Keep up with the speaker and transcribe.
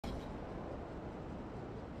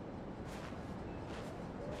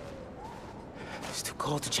It's too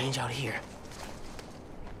cold to change out here.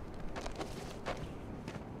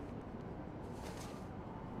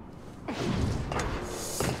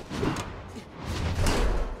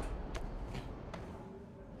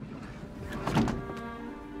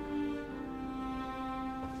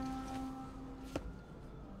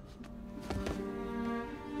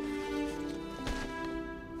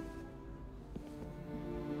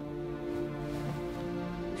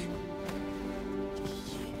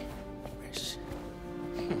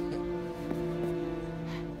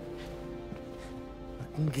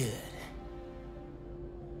 Good.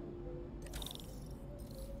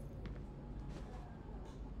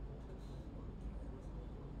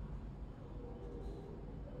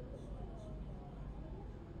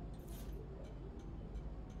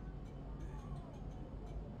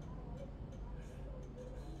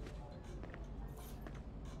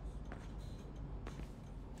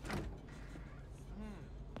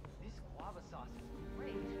 This guava sauce is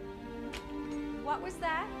great. What was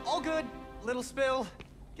that? All good. Little spill.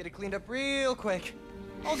 Get it cleaned up real quick.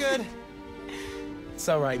 All good. It's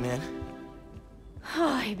all right, man.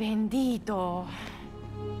 Ay, bendito.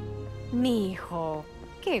 Mi hijo.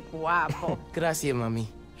 Qué guapo. Gracias, mami.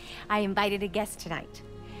 I invited a guest tonight.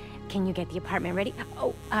 Can you get the apartment ready?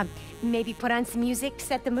 Oh, maybe put on some music to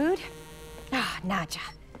set the mood? Ah, Naja.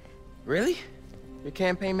 Really? Your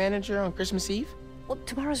campaign manager on Christmas Eve? Well,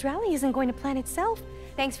 tomorrow's rally isn't going to plan itself.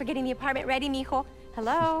 Thanks for getting the apartment ready, mijo.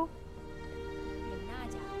 Hello? Hey,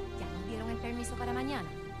 Naja, ¿ya nos dieron el permiso para mañana?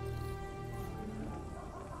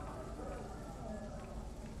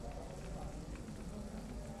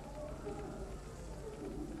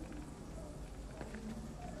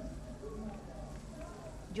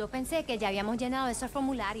 Yo pensé que ya habíamos llenado ese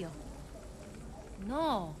formulario.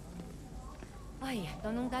 No. Ay,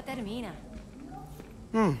 esto nunca termina.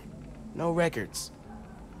 No records.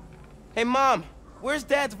 Hey, Mom, where's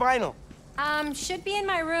Dad's vinyl? Should be in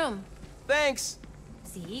my room. Thanks.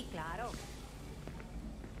 Sí, claro.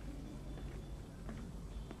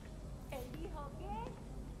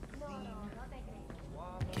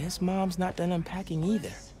 Guess Mom's not done unpacking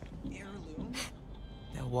either.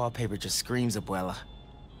 That wallpaper just screams Abuela.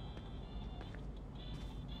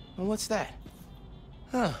 And what's that?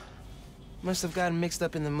 Huh. Must have gotten mixed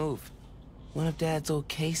up in the move. One of Dad's old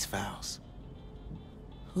case files.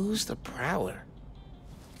 Who's the Prowler?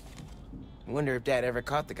 I wonder if Dad ever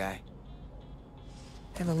caught the guy.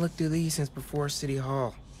 Haven't looked through these since before City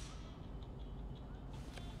Hall.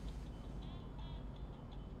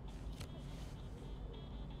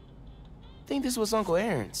 I think this was Uncle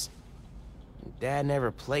Aaron's. Dad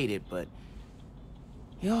never played it, but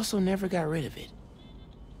he also never got rid of it.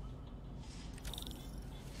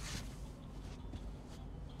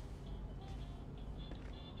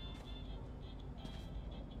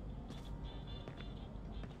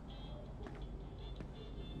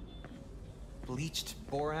 Bleached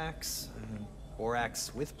borax,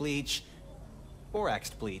 borax with bleach,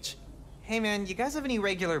 boraxed bleach. Hey man, you guys have any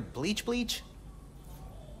regular bleach?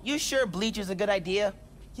 You sure bleach is a good idea?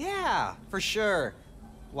 Yeah, for sure.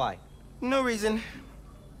 Why? No reason.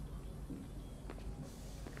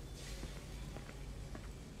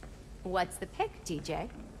 What's the pick, TJ?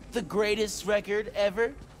 The greatest record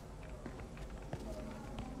ever?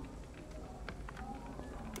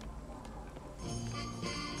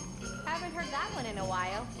 Haven't heard that one in a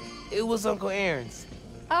while. It was Uncle Aaron's.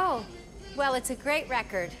 Oh, well, it's a great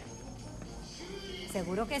record.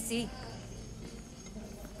 Seguro que sí.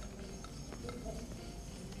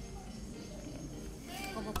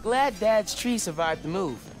 Glad Dad's tree survived the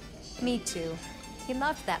move. Me too. He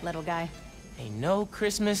loved that little guy. Ain't no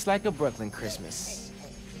Christmas like a Brooklyn Christmas.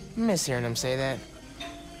 Miss hearing him say that.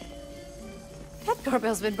 That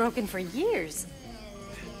doorbell's been broken for years.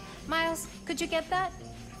 Miles, could you get that?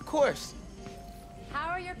 Of course. How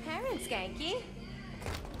are your parents, Ganke?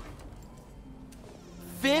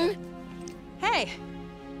 Finn? Hey!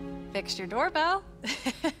 Fixed your doorbell.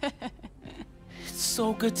 It's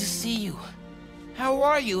so good to see you. How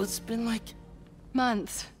are you? It's been like...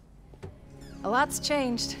 Months. A lot's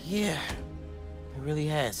changed. Yeah, it really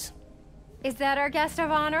has. Is that our guest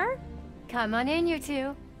of honor? Come on in, you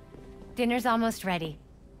two. Dinner's almost ready.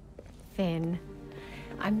 Finn,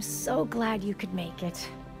 I'm so glad you could make it.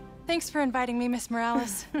 Thanks for inviting me, Miss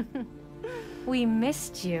Morales. We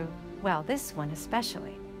missed you. Well, this one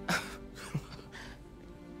especially.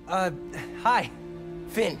 Hi.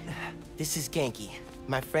 Finn, this is Ganke,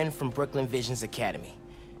 my friend from Brooklyn Visions Academy.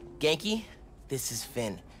 Ganke, this is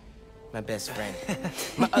Finn, my best friend.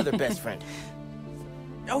 My other best friend.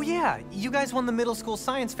 Oh yeah, you guys won the middle school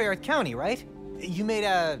science fair at County, right? You made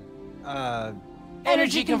a...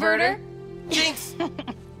 Energy converter? Jinx!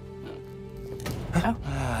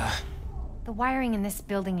 The wiring in this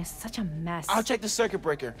building is such a mess. I'll check the circuit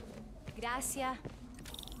breaker. Gracias.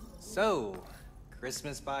 So,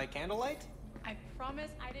 Christmas by candlelight? I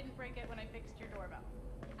promise I didn't break it when I fixed your doorbell.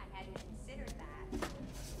 I hadn't considered that.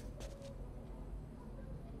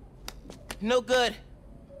 No good.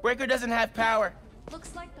 Breaker doesn't have power.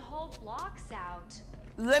 Looks like the whole block's out.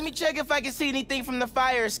 Let me check if I can see anything from the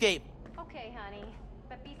fire escape. Okay, honey,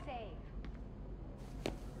 but be safe.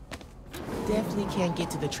 Definitely can't get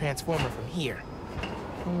to the transformer from here.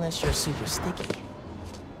 Unless you're super sticky.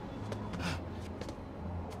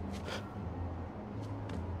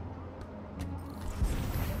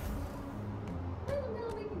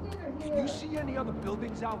 Can you see any other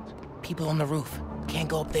buildings out? People on the roof. Can't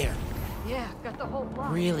go up there. Yeah, got the whole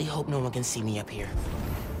block. Really hope no one can see me up here.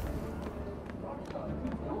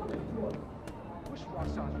 What's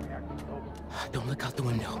Roxanne's reacting to? Don't look out the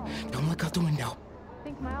window. Don't look out the window.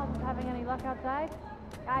 Think Miles is having any luck outside?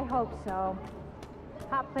 I hope so.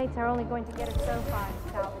 Hot plates are only going to get us so far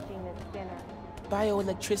in salvaging this dinner.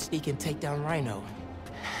 Bioelectricity can take down Rhino.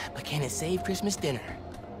 But can it save Christmas dinner?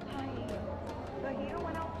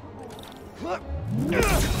 Come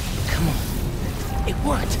on. It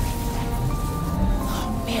worked.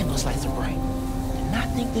 Oh man, those lights are bright. Did not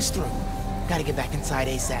think this through. Gotta get back inside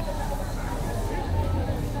ASAP.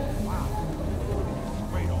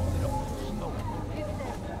 Great all lit up with snow.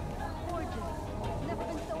 Never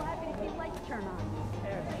been so happy to see lights turn on.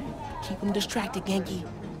 Keep them distracted, Genki.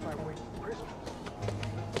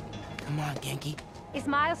 Come on, Genki. Is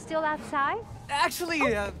Miles still outside? Actually,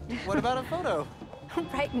 what about a photo?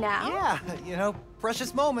 Right now? Yeah, you know,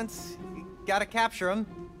 precious moments. You gotta capture them.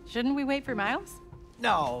 Shouldn't we wait for Miles?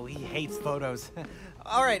 No, he hates photos.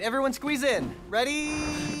 All right, everyone squeeze in.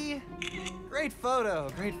 Ready? Great photo,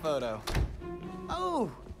 great photo. Oh,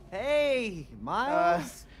 hey,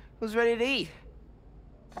 Miles. Who's ready to eat?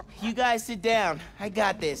 You guys sit down. I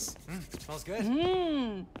got this. Smells good.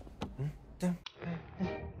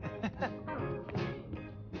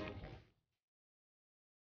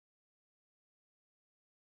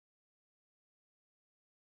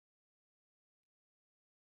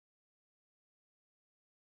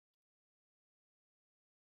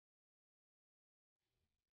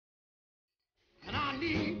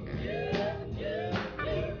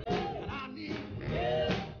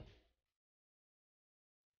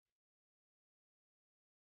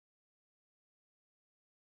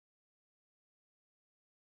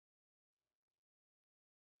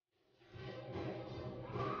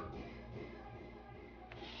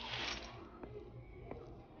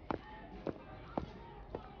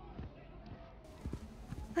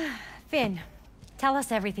 Finn, tell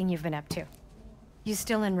us everything you've been up to. You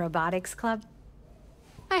still in robotics club?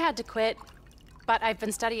 I had to quit, but I've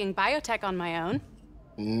been studying biotech on my own.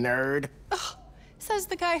 Nerd. Says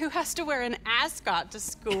the guy who has to wear an ascot to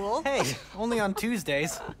school. Hey, only on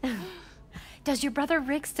Tuesdays. Does your brother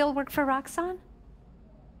Rick still work for Roxxon?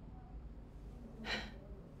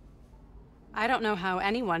 I don't know how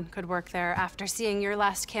anyone could work there after seeing your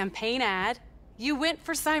last campaign ad. You went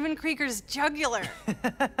for Simon Krieger's jugular.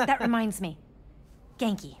 That reminds me.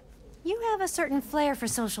 Genki, you have a certain flair for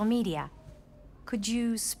social media. Could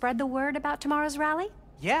you spread the word about tomorrow's rally?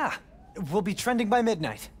 Yeah, we'll be trending by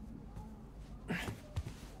midnight.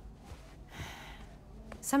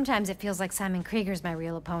 Sometimes it feels like Simon Krieger's my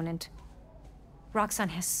real opponent. Roxxon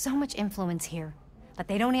has so much influence here, but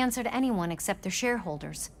they don't answer to anyone except their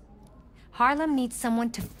shareholders. Harlem needs someone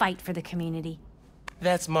to fight for the community.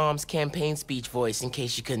 That's Mom's campaign speech voice, in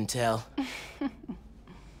case you couldn't tell.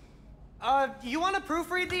 You want to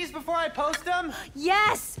proofread these before I post them?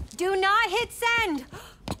 Yes! Do not hit send!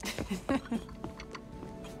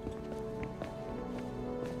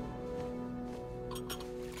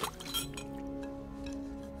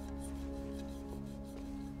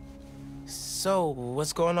 So,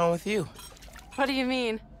 what's going on with you? What do you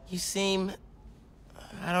mean? You seem...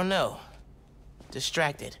 I don't know.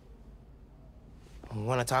 Distracted.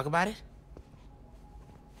 Want to talk about it?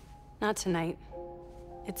 Not tonight.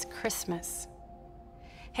 It's Christmas.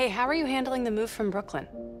 Hey, how are you handling the move from Brooklyn?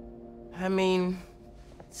 I mean...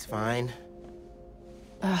 it's fine.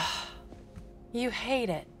 You hate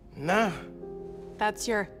it. Nah. That's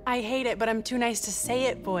your I hate it, but I'm too nice to say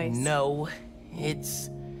it voice. No. It's...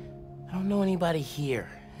 I don't know anybody here,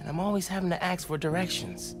 and I'm always having to ask for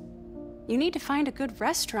directions. You need to find a good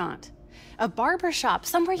restaurant. A barber shop,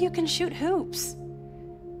 somewhere you can shoot hoops.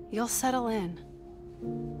 You'll settle in.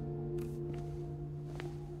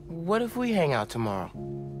 What if we hang out tomorrow?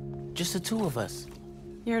 Just the two of us.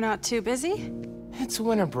 You're not too busy? It's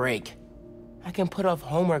winter break. I can put off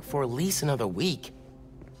homework for at least another week.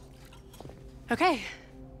 Okay,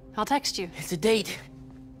 I'll text you. It's a date.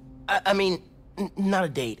 I mean, not a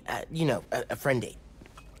date. You know, a friend date.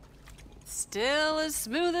 Still as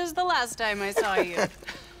smooth as the last time I saw you.